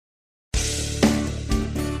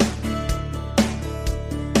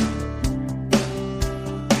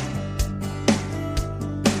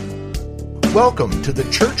Welcome to the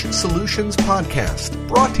Church Solutions Podcast,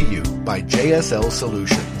 brought to you by JSL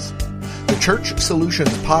Solutions. The Church Solutions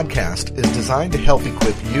Podcast is designed to help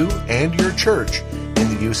equip you and your church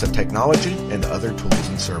in the use of technology and other tools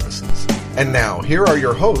and services. And now, here are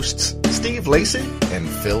your hosts, Steve Lacy and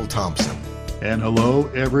Phil Thompson. And hello,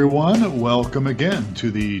 everyone. Welcome again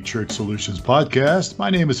to the Church Solutions Podcast. My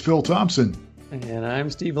name is Phil Thompson. And I'm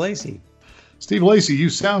Steve Lacy. Steve Lacy, you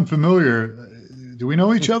sound familiar. Do we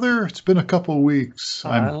know each other? It's been a couple of weeks.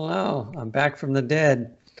 I don't know. I'm back from the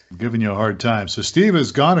dead. I'm giving you a hard time. So Steve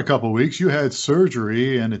has gone a couple of weeks. You had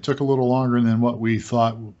surgery, and it took a little longer than what we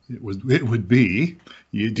thought it would be.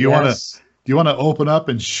 Do you want to open up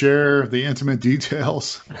and share the intimate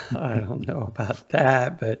details? I don't know about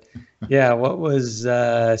that, but yeah, what was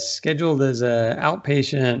scheduled as a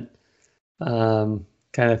outpatient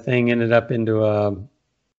kind of thing ended up into a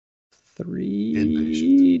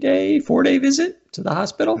 4-day visit to the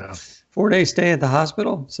hospital. Yeah. 4-day stay at the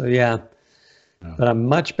hospital. So yeah, but I'm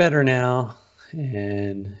much better now,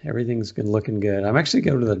 and everything's been looking good. I'm actually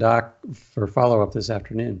going to the doc for follow-up this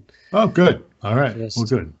afternoon. Oh, good. All right. Well,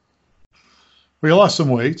 good. We lost some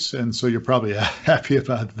weights, and so you're probably happy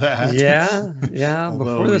about that. Yeah.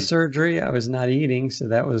 Before the surgery, I was not eating, so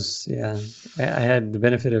that was, I had the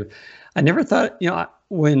benefit of, I never thought,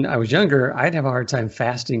 when I was younger, I'd have a hard time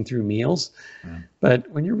fasting through meals. Yeah.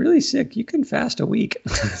 But when you're really sick, you can fast a week.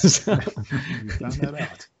 So, you found that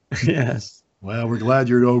out. Yes. Well, we're glad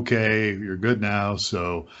you're okay. You're good now.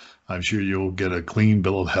 So I'm sure you'll get a clean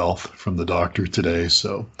bill of health from the doctor today.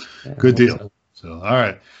 So good deal. So, all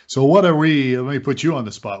right. So let me put you on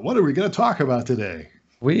the spot. What are we going to talk about today?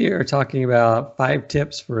 We are talking about 5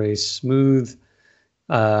 tips for a smooth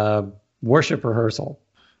worship rehearsal.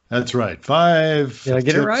 That's right. 5 Did I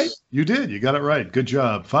get it right? You did. You got it right. Good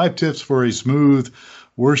job. 5 tips for a smooth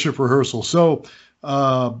worship rehearsal. So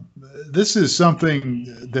this is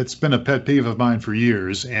something that's been a pet peeve of mine for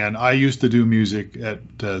years, and I used to do music at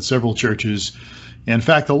several churches. In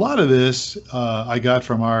fact, a lot of this I got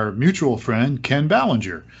from our mutual friend, Ken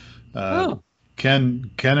Ballinger.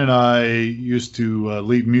 Ken and I used to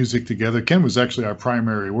lead music together. Ken was actually our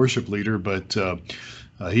primary worship leader, but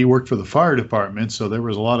he worked for the fire department, so there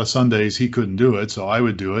was a lot of Sundays he couldn't do it, so I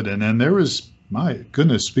would do it. And then there was, my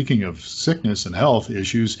goodness, speaking of sickness and health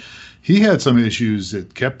issues, he had some issues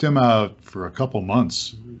that kept him out for a couple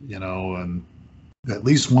months, and at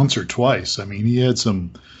least once or twice. I mean, he had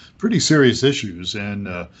some pretty serious issues. And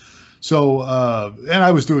and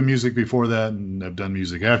I was doing music before that, and I've done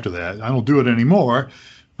music after that. I don't do it anymore,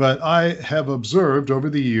 but I have observed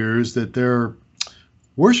over the years that their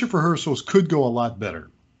worship rehearsals could go a lot better.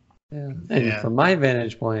 Yeah. And from my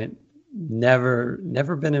vantage point, never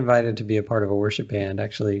been invited to be a part of a worship band.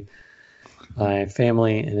 Actually, my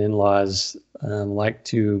family and in-laws like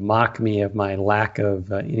to mock me of my lack of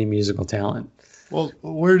any musical talent. Well,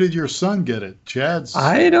 where did your son get it? Chad's?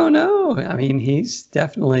 I don't know. I mean, he's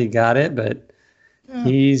definitely got it, but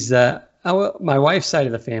he's my wife's side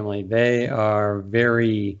of the family. They are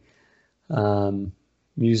very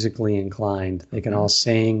musically inclined. They can all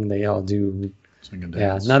sing. They all do. Sing and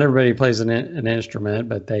dance. Yeah, not everybody plays an instrument,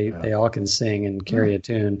 but they all can sing and carry a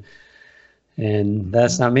tune. And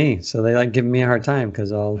that's not me. So they like giving me a hard time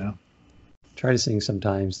because I'll try to sing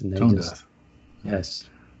sometimes, and they Tone just deaf. Yes.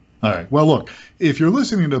 All right. Well, look, if you're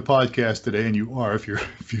listening to the podcast today, and you are, if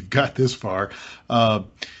you've got this far,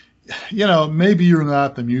 maybe you're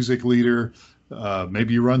not the music leader,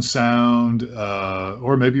 maybe you run sound,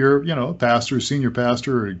 or maybe you're, a pastor, senior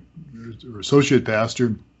pastor, or associate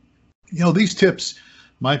pastor. These tips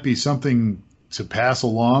might be something to pass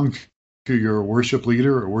along to your worship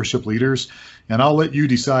leader or worship leaders, and I'll let you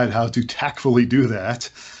decide how to tactfully do that.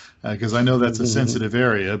 Because I know that's a sensitive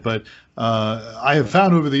area, but I have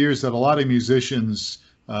found over the years that a lot of musicians,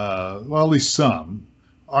 at least some,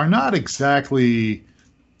 are not exactly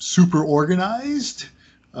super organized.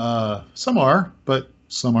 Some are, but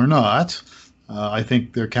some are not. I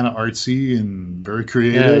think they're kind of artsy and very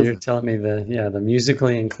creative. Yeah, you're telling me the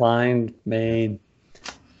musically inclined may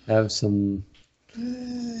have some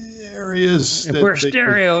areas. We're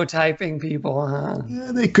stereotyping people, huh?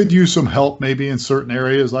 Yeah, they could use some help maybe in certain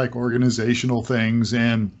areas like organizational things.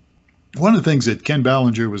 And one of the things that Ken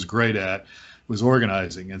Ballinger was great at was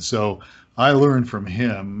organizing. And so I learned from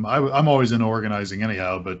him. I'm always into organizing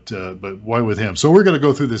anyhow, but why with him? So we're going to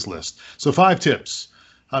go through this list. So 5 tips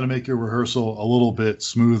how to make your rehearsal a little bit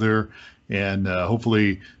smoother, and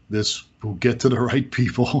hopefully this will get to the right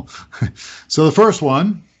people. So the first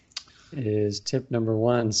one is tip number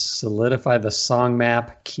 1, solidify the song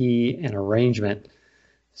map, key, and arrangement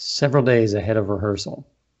several days ahead of rehearsal.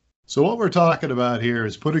 So what we're talking about here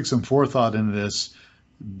is putting some forethought into this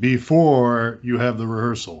before you have the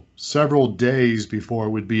rehearsal. Several days before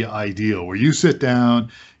would be ideal, where you sit down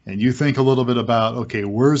and you think a little bit about, okay,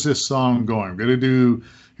 where's this song going?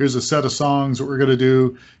 Here's a set of songs that we're going to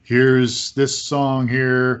do. Here's this song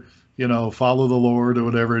here, Follow the Lord or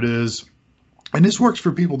whatever it is. And this works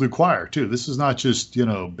for people who do choir too. This is not just,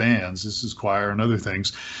 bands. This is choir and other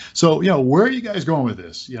things. So, where are you guys going with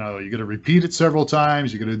this? You're going to repeat it several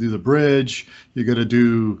times. You're going to do the bridge. You're going to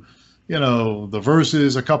do, the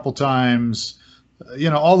verses a couple times,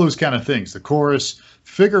 all those kind of things. The chorus.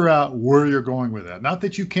 Figure out where you're going with that. Not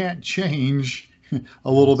that you can't change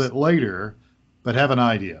a little bit later, but have an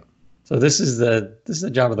idea. So this is the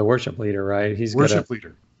job of the worship leader, right? He's worship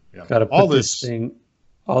leader. Yeah. Got to put this thing.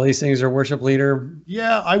 All these things are worship leader?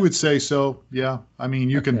 Yeah, I would say so. Yeah. I mean,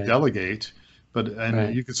 you can delegate,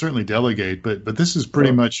 you can certainly delegate, but this is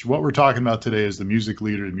pretty much what we're talking about today is the music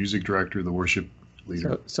leader, the music director, the worship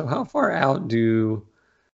leader. So how far out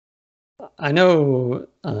I know,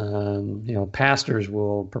 pastors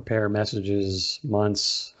will prepare messages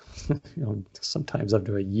months, sometimes up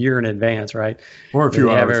to a year in advance, right? Or a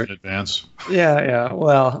few hours in advance. Yeah.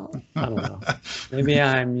 Well, I don't know. Maybe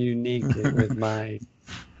I'm unique with my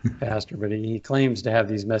pastor, but he claims to have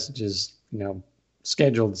these messages,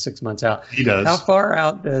 scheduled 6 months out. He does. How far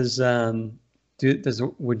out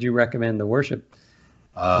would you recommend the worship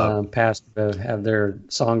pastor to have their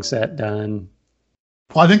song set done?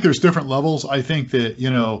 Well, I think there's different levels. I think that,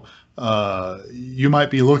 you might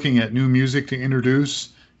be looking at new music to introduce.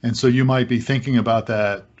 And so you might be thinking about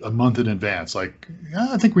that a month in advance. Like,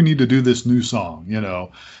 I think we need to do this new song,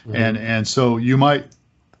 mm-hmm. and so you might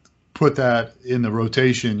put that in the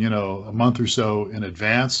rotation, a month or so in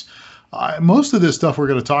advance. Most of this stuff we're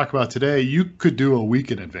going to talk about today, you could do a week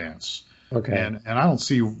in advance. Okay. And I don't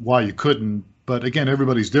see why you couldn't, but again,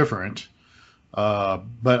 everybody's different. But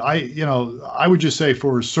I would just say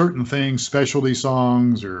for certain things, specialty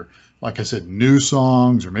songs, or like I said, new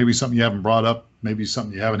songs, or maybe something you haven't brought up, maybe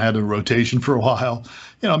something you haven't had in rotation for a while,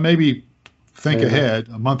 maybe think ahead,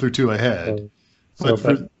 a month or two ahead. But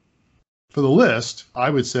for the list, I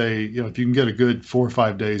would say, if you can get a good 4 or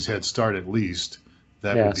 5 days head start at least,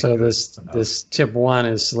 that would be so good. this tip 1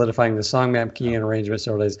 is solidifying the song map, key, and arrangement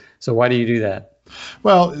several days. So why do you do that?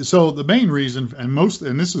 Well, so the main reason, and this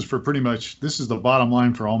is this is the bottom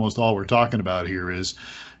line for almost all we're talking about here, is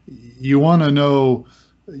you want to know,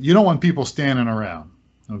 you don't want people standing around,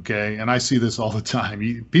 okay? And I see this all the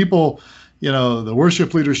time. People, the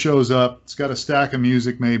worship leader shows up, it's got a stack of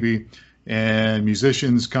music maybe, and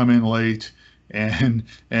musicians come in late, and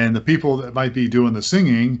the people that might be doing the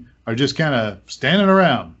singing are just kind of standing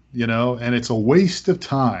around, and it's a waste of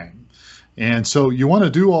time. And so you want to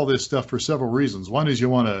do all this stuff for several reasons. One is you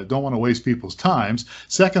don't want to waste people's times.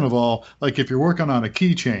 Second of all, like if you're working on a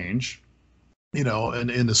key change, in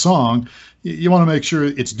the song, you want to make sure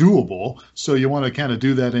it's doable. So you want to kind of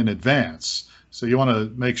do that in advance. So you want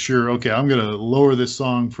to make sure, okay, I'm going to lower this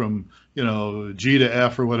song from, G to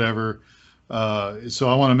F or whatever. So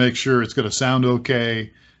I want to make sure it's going to sound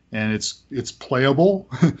okay and it's playable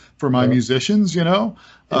for my musicians, Is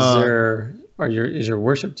your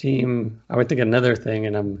worship team, I would think another thing,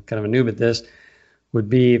 and I'm kind of a noob at this, would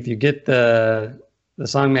be if you get the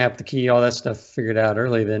song map, the key, all that stuff figured out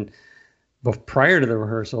early, then prior to the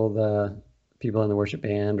rehearsal, the people in the worship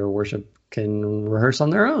band or worship can rehearse on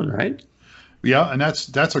their own, right? Yeah, and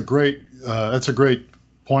that's a great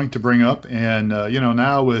point to bring up. And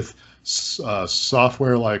now with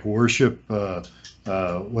software like worship,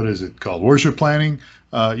 what is it called? Worship planning.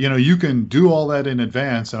 You can do all that in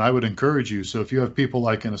advance, and I would encourage you. So if you have people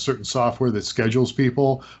like in a certain software that schedules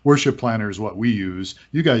people, Worship Planner is what we use.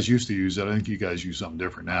 You guys used to use it. I think you guys use something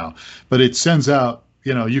different now. But it sends out,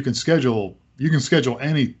 you can schedule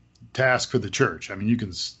any task for the church. I mean, you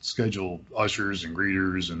can schedule ushers and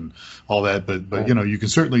greeters and all that, but you can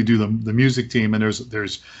certainly do the music team, and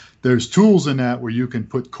there's tools in that where you can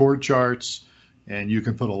put chord charts and you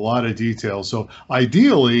can put a lot of detail. So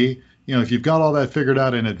ideally, if you've got all that figured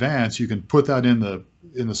out in advance, you can put that in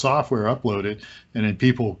the software, upload it, and then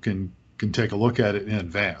people can take a look at it in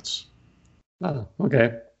advance. Oh,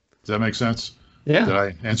 okay. Does that make sense? Yeah. Did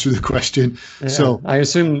I answer the question? Yeah. So I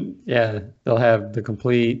assume, they'll have the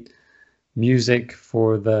complete music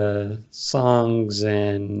for the songs,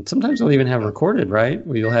 and sometimes they'll even have recorded, right?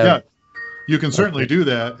 You'll have. You can certainly do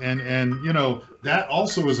that, and that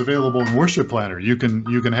also is available in Worship Planner. You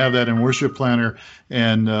can have that in Worship Planner,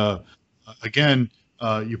 and again,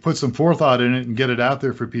 you put some forethought in it and get it out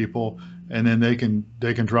there for people, and then they can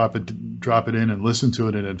drop it drop it in and listen to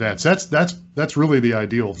it in advance. That's really the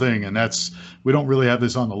ideal thing, and we don't really have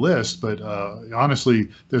this on the list, but honestly,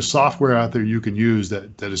 there's software out there you can use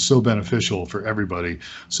that is so beneficial for everybody,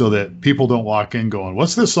 so that people don't walk in going,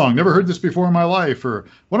 "What's this song? Never heard this before in my life," or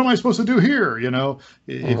 "What am I supposed to do here?"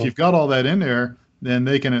 If you've got all that in there, then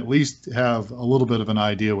they can at least have a little bit of an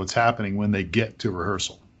idea what's happening when they get to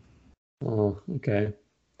rehearsal. Oh, okay.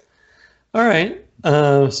 All right.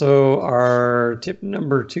 So our tip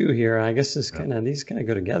number 2 here, I guess these kind of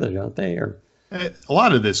go together, don't they? Or a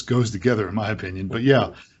lot of this goes together, in my opinion. But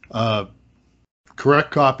yeah,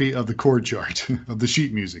 correct copy of the chord chart of the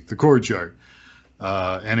sheet music, the chord chart.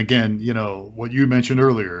 And again, what you mentioned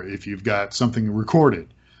earlier, if you've got something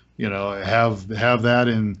recorded, have that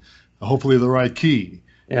in hopefully the right key.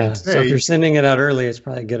 Yeah. So if you're sending it out early, it's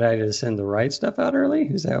probably a good idea to send the right stuff out early.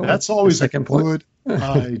 Is that that's always a good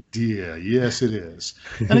idea? Yes, it is.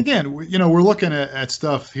 And again, we're looking at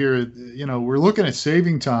stuff here. We're looking at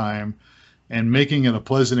saving time and making it a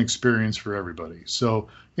pleasant experience for everybody. So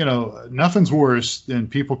nothing's worse than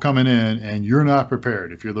people coming in and you're not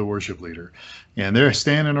prepared if you're the worship leader, and they're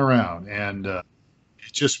standing around, and it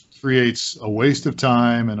just creates a waste of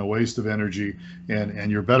time and a waste of energy, and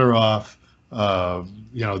you're better off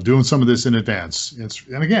doing some of this in advance.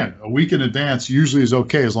 And again, a week in advance usually is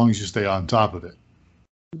okay as long as you stay on top of it.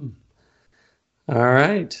 All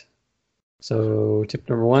right. So tip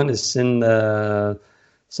number 1 is send the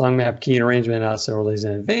song map, key, and arrangement out several days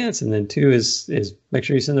in advance. And then 2 is make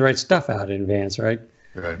sure you send the right stuff out in advance, right?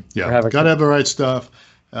 Right. Yeah. Got to have the right stuff.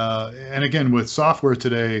 And again, with software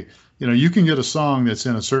today, you can get a song that's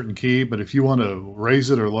in a certain key, but if you want to raise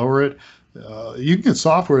it or lower it, you can get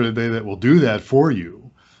software today that will do that for you,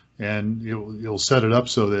 and you'll set it up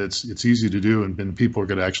so that it's easy to do, and people are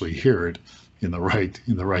going to actually hear it in the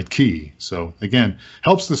right key. So again,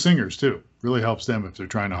 helps the singers too. Really helps them if they're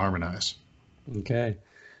trying to harmonize. Okay.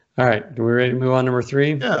 All right. Are we ready to move on to number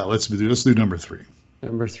 3? Yeah, let's do number 3.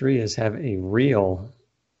 Number 3 is have a real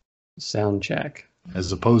sound check,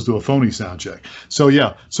 as opposed to a phony sound check. So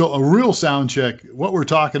yeah, so a real sound check, what we're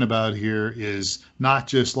talking about here is not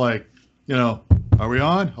just like, are we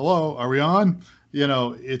on? Hello, are we on?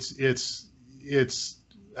 It's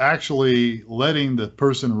actually letting the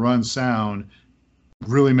person run sound,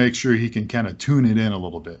 really make sure he can kind of tune it in a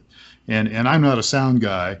little bit. And I'm not a sound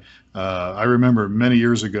guy. I remember many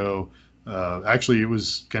years ago, actually it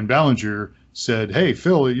was Ken Ballinger said, "Hey,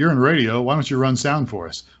 Phil, you're in radio. Why don't you run sound for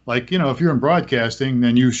us?" Like, if you're in broadcasting,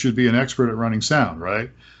 then you should be an expert at running sound, right?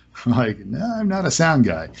 Like, no, I'm not a sound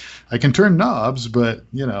guy. I can turn knobs, but,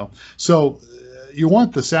 so you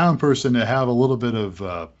want the sound person to have a little bit of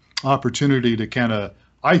opportunity to kind of,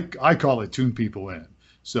 I call it tune people in.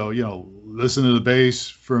 So, listen to the bass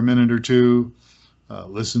for a minute or two,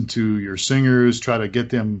 listen to your singers, try to get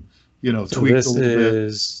them, tweaked a little bit. So this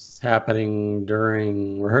is happening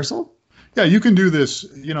during rehearsal? Yeah, you can do this,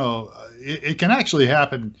 it can actually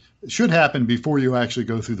happen, should happen before you actually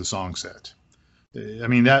go through the song set. I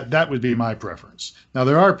mean, that would be my preference. Now,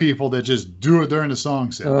 there are people that just do it during the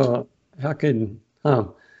song set. Oh, I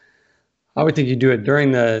would think you do it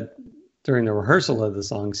during the rehearsal of the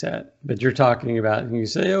song set, but you're talking about, you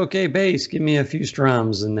say, "Okay, bass, give me a few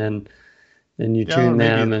strums," and then you tune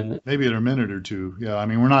them. And maybe in a minute or two. Yeah, I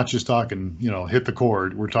mean, we're not just talking, hit the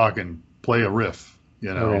chord. We're talking play a riff,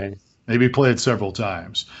 Okay. Maybe play it several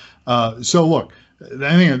times. So look,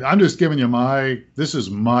 I'm just giving you this is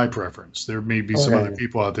my preference. There may be some other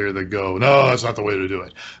people out there that go, "No, that's not the way to do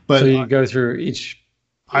it." But so you go through each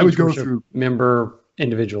I would go through member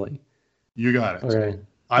individually. You got it. Okay.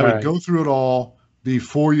 I would go through it all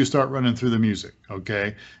before you start running through the music,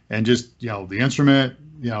 okay? And just, the instrument,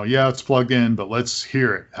 yeah, it's plugged in, but let's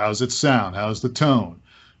hear it. How's it sound? How's the tone?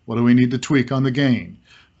 What do we need to tweak on the gain?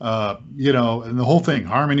 And the whole thing,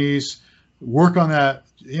 harmonies, work on that,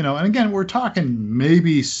 and again, we're talking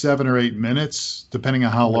maybe 7 or 8 minutes, depending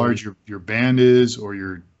on how large your band is or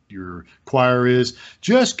your choir is.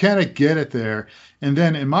 Just kind of get it there. And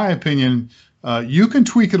then, in my opinion, you can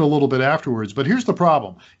tweak it a little bit afterwards. But here's the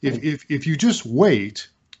problem. If you just wait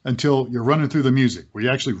until you're running through the music, where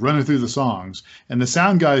you're actually running through the songs, and the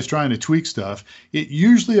sound guy is trying to tweak stuff, it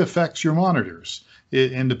usually affects your monitors.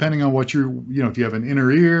 And depending on what if you have an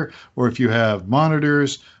inner ear or if you have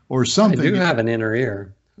monitors or something. I do have an inner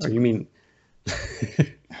ear. Or you mean...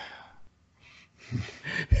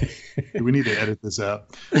 We need to edit this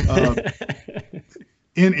out.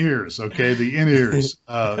 In ears, okay, the in ears.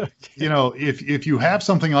 If you have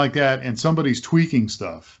something like that and somebody's tweaking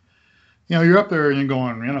stuff, you're up there and you're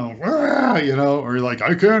going, "Ah," or you're like,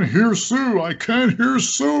 I can't hear Sue, I can't hear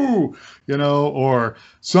Sue, or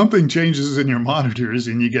something changes in your monitors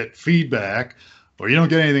and you get feedback, or you don't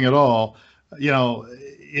get anything at all.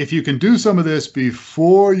 If you can do some of this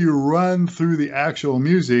before you run through the actual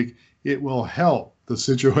music, it will help the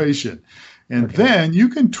situation. And then you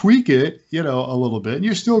can tweak it, a little bit. And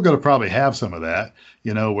you're still going to probably have some of that,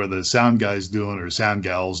 where the sound guy's doing or sound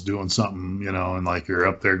gal's doing something, and like you're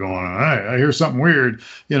up there going, all right, I hear something weird,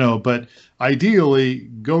 but ideally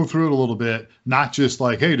go through it a little bit, not just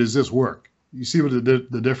like, hey, does this work? You see what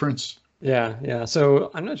the difference? Yeah.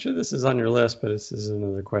 So I'm not sure this is on your list, but this is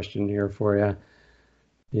another question here for you,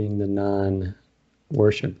 being the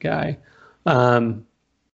non-worship guy.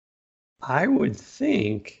 I would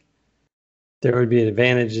think there would be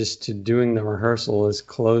advantages to doing the rehearsal as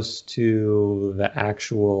close to the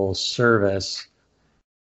actual service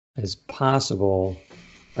as possible.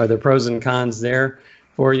 Are there pros and cons there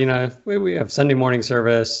for, if we have Sunday morning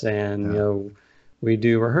service and, we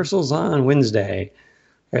do rehearsals on Wednesday,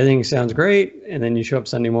 everything sounds great. And then you show up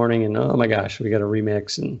Sunday morning and, oh my gosh, we got to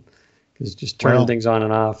remix and because just turning things on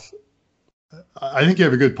and off. I think you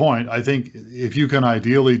have a good point. I think if you can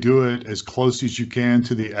ideally do it as close as you can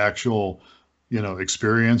to the actual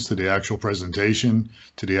experience, to the actual presentation,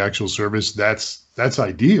 to the actual service, that's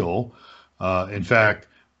ideal. In fact,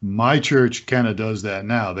 my church kind of does that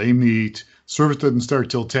now. They meet, service doesn't start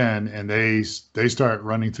till 10, and they start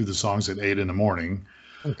running through the songs at 8 in the morning.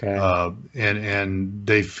 Okay. And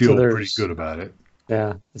they feel pretty good about it.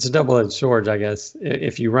 Yeah, it's a double-edged sword, I guess.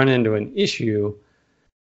 If you run into an issue,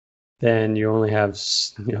 then you only have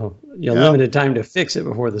limited time to fix it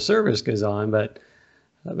before the service goes on, but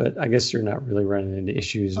I guess you're not really running into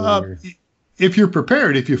issues. If you're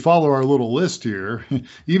prepared, if you follow our little list here,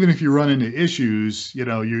 even if you run into issues,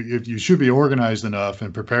 you should be organized enough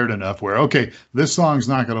and prepared enough where, okay, this song's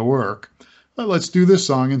not going to work, but let's do this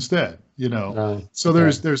song instead. So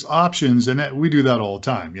there's options, and we do that all the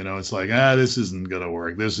time. It's like, this isn't going to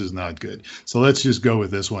work. This is not good. So let's just go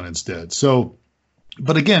with this one instead. So,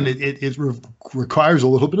 but again, it requires a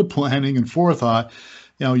little bit of planning and forethought.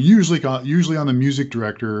 Usually on the music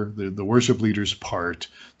director, the worship leader's part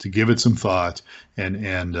to give it some thought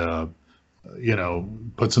and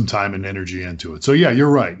put some time and energy into it. So yeah,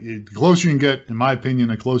 you're right. The closer you can get, in my opinion,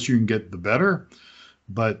 the closer you can get, the better.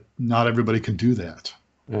 But not everybody can do that.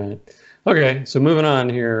 All right. Okay. So moving on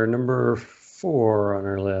here, number 4 on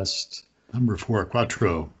our list. Number 4,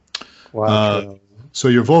 Quattro. So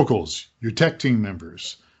your vocals, your tech team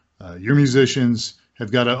members, your musicians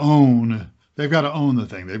have got to own. They've got to own the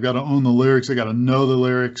thing. They've got to own the lyrics. They got to know the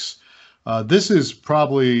lyrics. This is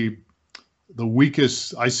probably the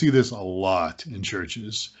weakest. I see this a lot in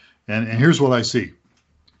churches. And here's what I see.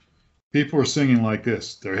 People are singing like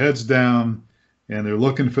this. Their heads down, and they're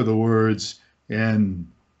looking for the words. And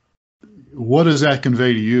what does that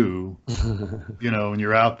convey to you, when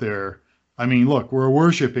you're out there? I mean, look, we're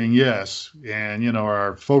worshiping, yes, and,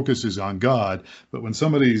 our focus is on God. But when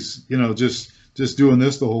somebody's, just doing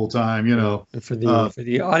this the whole time, For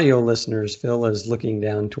the audio listeners, Phil is looking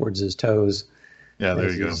down towards his toes. Yeah, there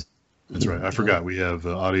you go. That's right. I forgot we have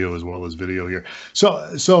audio as well as video here.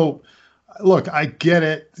 So look, I get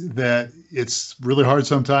it that it's really hard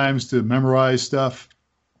sometimes to memorize stuff.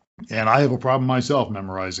 And I have a problem myself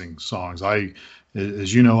memorizing songs.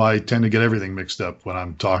 As you know, I tend to get everything mixed up when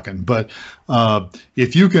I'm talking. But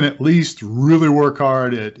if you can at least really work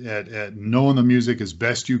hard at knowing the music as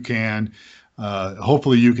best you can,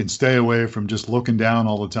 hopefully you can stay away from just looking down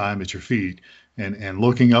all the time at your feet and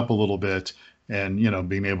looking up a little bit and,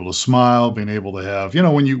 being able to smile, being able to have,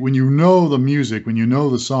 when you know the music, when you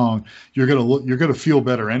know the song, you're going to feel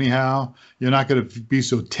better anyhow. You're not going to be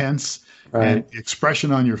so tense. Right. And the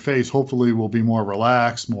expression on your face hopefully will be more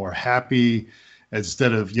relaxed, more happy,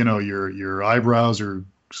 instead of, your eyebrows are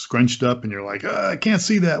scrunched up and you're like, I can't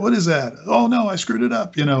see that. What is that? Oh, no, I screwed it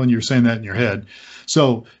up, and you're saying that in your head.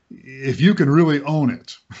 So if you can really own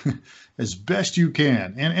it as best you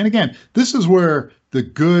can. And again, this is where the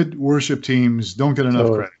good worship teams don't get enough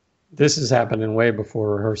credit. This is happening way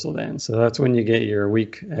before rehearsal then. So that's when you get your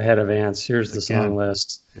week ahead of advance. Here's the song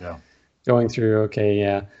list. Yeah. Going through, okay,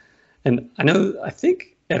 yeah. And I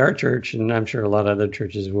think at our church, and I'm sure a lot of other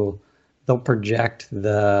churches they'll project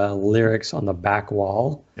the lyrics on the back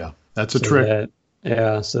wall. Yeah, that's a trick.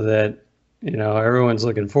 So that, everyone's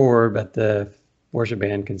looking forward, but the worship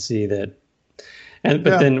band can see that. But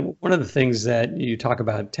then one of the things that you talk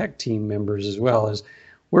about tech team members as well is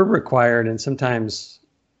we're required, and sometimes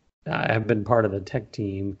I have been part of the tech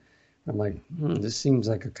team. I'm like, this seems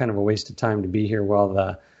like a kind of a waste of time to be here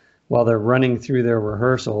while they're running through their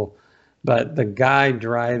rehearsal. But the guy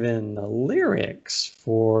driving the lyrics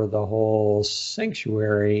for the whole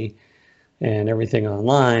sanctuary and everything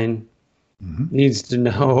online needs to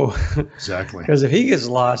know exactly, because if he gets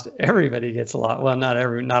lost, everybody gets lost. Well,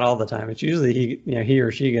 not all the time. It's usually he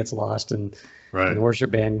or she gets lost, and the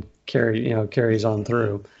worship band carries on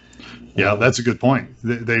through. Yeah, that's a good point.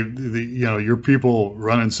 Your people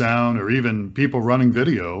running sound, or even people running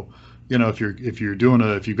video. If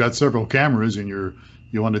you've got several cameras and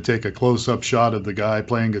you want to take a close-up shot of the guy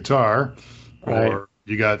playing guitar, or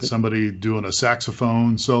you got somebody doing a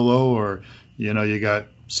saxophone solo, or you got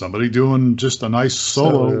somebody doing just a nice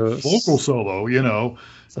vocal solo.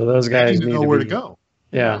 So those guys need to know where to go.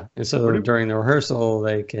 Yeah, and so during the rehearsal,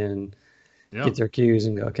 they can get their cues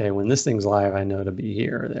and go, okay, when this thing's live, I know to be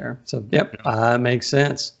here or there. So, makes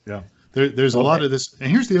sense. Yeah, there's a lot of this.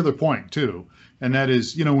 And here's the other point, too, and that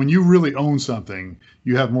is, when you really own something,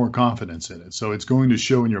 you have more confidence in it. So it's going to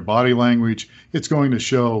show in your body language. It's going to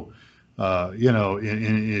show,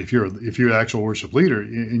 if you're an actual worship leader,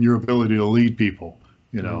 in your ability to lead people,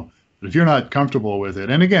 But if you're not comfortable with it,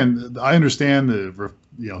 and again, I understand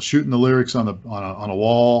shooting the lyrics on a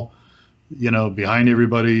wall, behind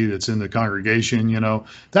everybody that's in the congregation,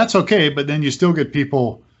 that's okay. But then you still get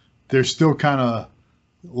people, they're still kind of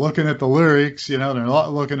looking at the lyrics, they're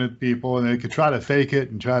not looking at people, and they could try to fake it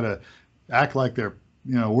and try to act like they're,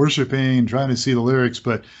 worshiping and trying to see the lyrics.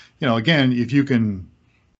 But, again, if you can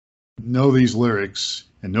know these lyrics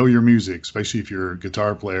and know your music, especially if you're a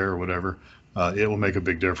guitar player or whatever, it will make a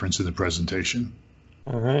big difference in the presentation.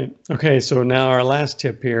 All right. Okay. So now our last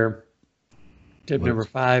tip here. Tip number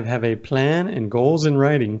 5, have a plan and goals in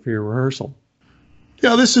writing for your rehearsal.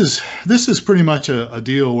 Yeah, this is pretty much a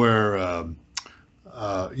deal where,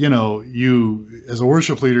 you as a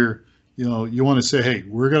worship leader, you want to say, hey,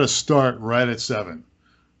 we're going to start right at 7.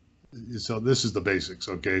 So this is the basics.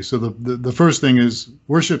 Okay. So the first thing is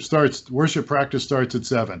worship practice starts at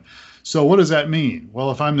 7. So what does that mean? Well,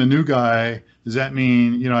 if I'm the new guy, does that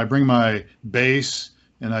mean, I bring my bass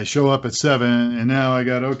and I show up at 7, and now I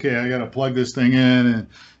got to plug this thing in,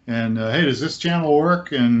 and hey, does this channel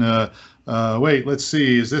work? And wait, let's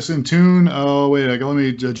see, is this in tune? Oh, wait, let me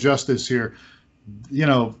adjust this here.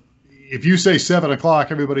 If you say 7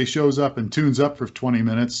 o'clock, everybody shows up and tunes up for 20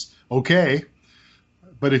 minutes. Okay.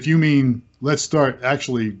 But if you mean, let's start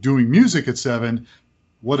actually doing music at 7,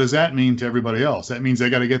 what does that mean to everybody else? That means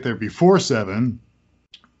they got to get there before 7.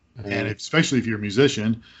 And especially if you're a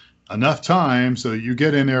musician, enough time so that you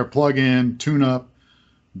get in there, plug in, tune up,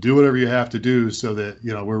 do whatever you have to do so that,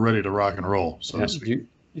 we're ready to rock and roll. So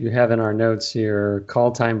you have in our notes here,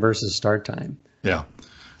 call time versus start time. Yeah.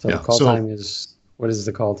 So call time is, what is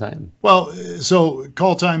the call time? Well, so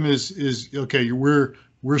call time is okay, we're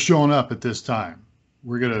showing up at this time.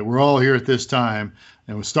 We're all here at this time,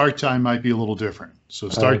 and start time might be a little different. So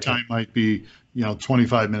start time might be,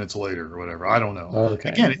 25 minutes later or whatever. I don't know. Okay.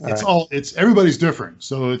 Again, it's everybody's different.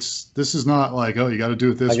 So this is not like, oh, you got to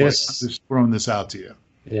do it this way. I'm just throwing this out to you.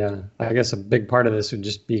 Yeah. I guess a big part of this would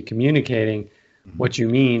just be communicating what you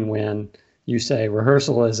mean when you say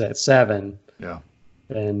rehearsal is at 7. Yeah.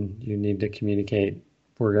 Then you need to communicate,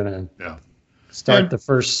 we're going to start the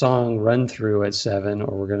first song run through at 7,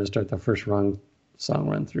 or we're going to start the first song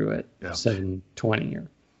run through at 7:20 here.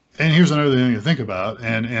 And here's another thing to think about.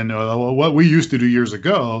 And what we used to do years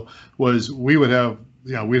ago was we would have,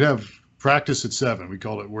 we'd have practice at 7. We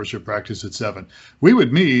called it worship practice at 7. We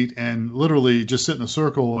would meet and literally just sit in a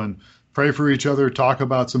circle and pray for each other, talk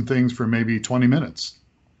about some things for maybe 20 minutes,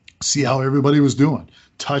 see how everybody was doing,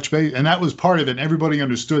 touch base. And that was part of it. And everybody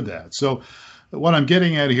understood that. So what I'm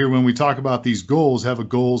getting at here, when we talk about these goals, have a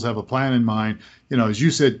plan in mind, as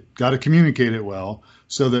you said, got to communicate it well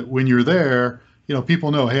so that when you're there,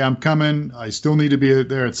 people know, hey, I'm coming. I still need to be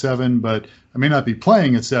there at 7, but I may not be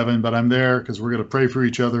playing at 7, but I'm there because we're going to pray for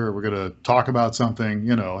each other, or we're going to talk about something,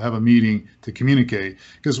 have a meeting to communicate.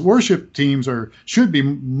 Because worship teams should be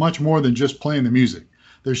much more than just playing the music.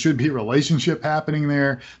 There should be a relationship happening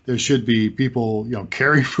there. There should be people,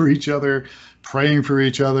 caring for each other, praying for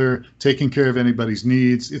each other, taking care of anybody's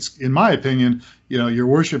needs. It's, in my opinion, your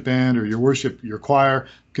worship band or your choir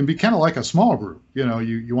can be kind of like a small group.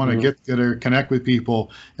 You want to get together, connect with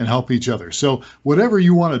people, and help each other. So whatever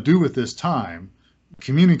you want to do with this time,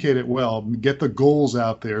 communicate it well, get the goals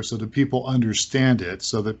out there so that people understand it,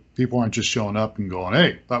 so that people aren't just showing up and going,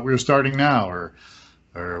 hey, thought we were starting now, or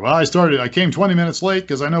well, I came 20 minutes late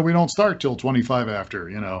because I know we don't start till 25 after.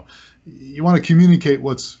 You want to communicate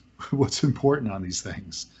what's important on these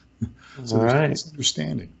things. So all right. There's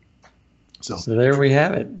understanding. So there we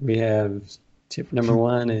have it. We have tip number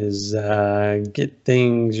 1 is get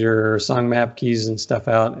your song map keys and stuff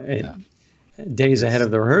out days ahead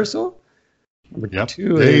of the rehearsal. Number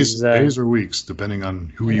two days or weeks, depending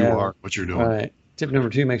on who you are, what you're doing. Right. Tip number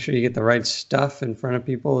 2, make sure you get the right stuff in front of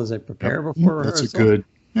people as they prepare before rehearsal. That's a good,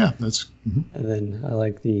 that's. And then I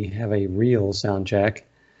like have a real sound check.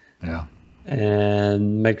 Yeah.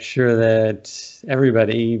 And make sure that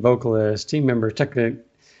everybody, vocalists, team members, tech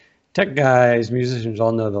guys, musicians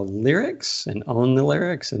all know the lyrics and own the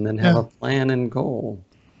lyrics, and then have a plan and goal.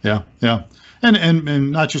 Yeah.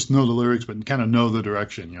 And not just know the lyrics, but kind of know the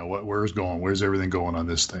direction, where's everything going on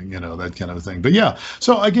this thing, that kind of thing. But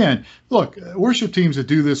so again, look, worship teams that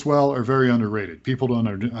do this well are very underrated. People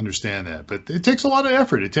don't understand that, but it takes a lot of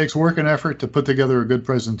effort. It takes work and effort to put together a good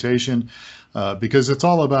presentation, because it's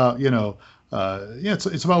all about,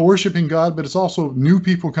 it's about worshiping God, but it's also new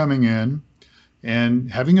people coming in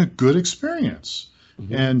and having a good experience.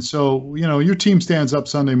 Mm-hmm. And so, your team stands up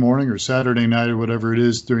Sunday morning or Saturday night or whatever it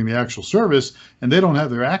is during the actual service, and they don't have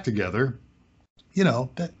their act together.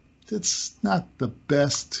 That's not the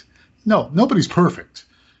best. No, nobody's perfect.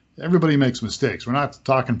 Everybody makes mistakes. We're not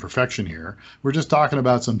talking perfection here. We're just talking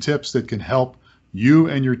about some tips that can help you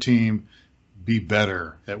and your team be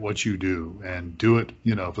better at what you do, and do it,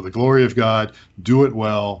 for the glory of God. Do it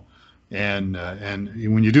well. And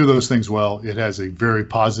when you do those things well, it has a very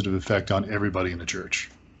positive effect on everybody in the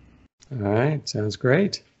church. All right. Sounds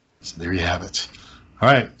great. So there you have it. All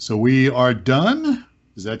right. So we are done.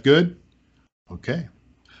 Is that good? Okay.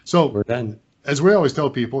 So we're done. As we always tell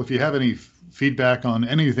people, if you have any feedback on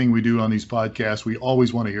anything we do on these podcasts, we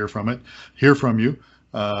always want to hear from you.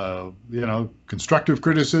 Constructive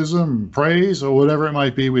criticism, praise, or whatever it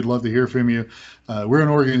might be. We'd love to hear from you. We're an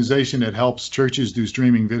organization that helps churches do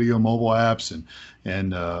streaming video, mobile apps,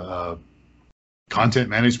 and content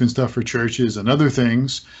management stuff for churches and other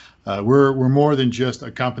things. We're more than just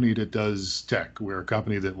a company that does tech. We're a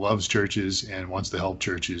company that loves churches and wants to help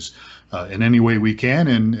churches in any way we can.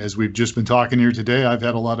 And as we've just been talking here today, I've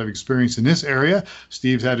had a lot of experience in this area.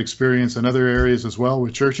 Steve's had experience in other areas as well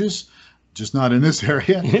with churches. Just not in this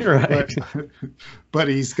area, right? But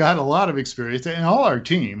he's got a lot of experience, and all our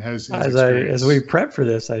team has as we prep for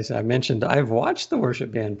this, I mentioned I've watched the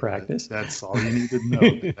worship band practice. That's all you need to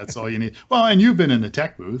know. That's all you need. Well, and you've been in the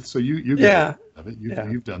tech booth, so you get of it.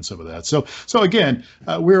 You've done some of that. So again,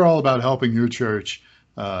 we're all about helping your church,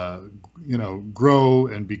 grow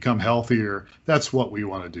and become healthier. That's what we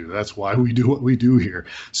want to do. That's why we do what we do here.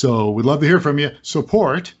 So we'd love to hear from you.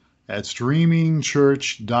 Support at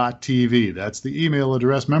streamingchurch.tv. That's the email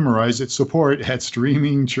address. Memorize it. Support at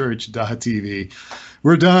streamingchurch.tv.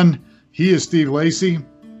 We're done. He is Steve Lacy.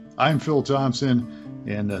 I'm Phil Thompson.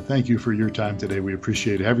 And thank you for your time today. We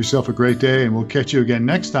appreciate it. Have yourself a great day, and we'll catch you again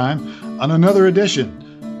next time on another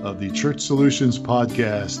edition of the Church Solutions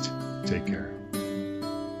Podcast. Take care.